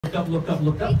Look up, look up,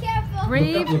 look up. Be careful.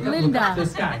 Brave Look Linda. up to the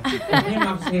sky. Open your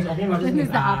mouth, just in case. Open your mouth, just in Linda's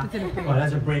case. the opposite of brave. Oh,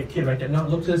 that's a brave kid right there. No,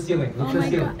 look to the ceiling. Look Oh to the my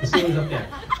ceiling. God. The ceiling's up there.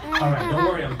 All right, don't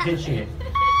worry, I'm pinching it.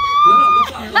 Look up,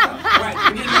 look up, look up. All right,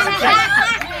 we need another kid.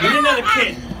 We need another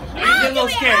kid. You get a little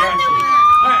scared, aren't you? All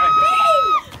right, all right.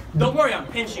 Don't worry, I'm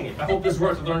pinching it. I hope this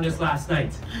works. I learned this last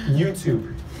night.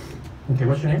 YouTube. Okay,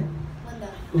 what's your name?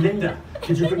 Linda.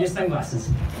 Did you bring your sunglasses?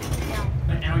 No.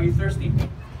 And are you thirsty?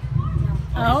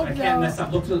 Oh, I can't mess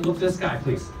up. Look to the sky,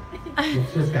 please. Look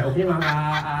to the sky. Open your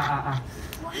mouth.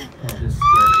 Oh, this is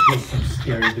scary. There's some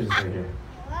scary business right here.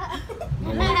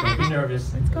 Don't be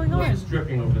nervous. What's going on? It's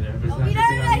dripping over there, but it's Don't not be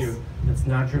dripping on nervous. you. It's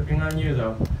not dripping on you,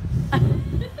 though.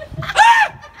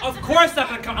 Of course not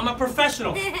gonna come. I'm a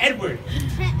professional. Edward,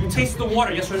 you tasted the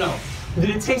water, yes or no? Did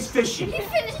it taste fishy? You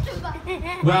finished the bottle.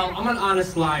 Well, I'm an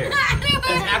honest liar.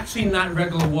 That's actually not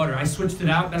regular water. I switched it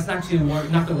out. That's actually the water,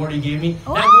 not the water you gave me.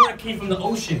 That water came from the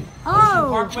ocean.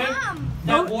 Oh. Ocean Parkway. Mom.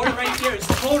 That water right there is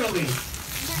totally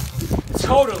fish.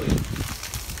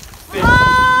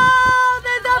 Oh,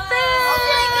 there's a fish!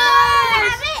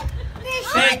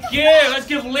 Thank you. Let's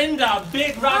give Linda a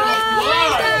big round of applause.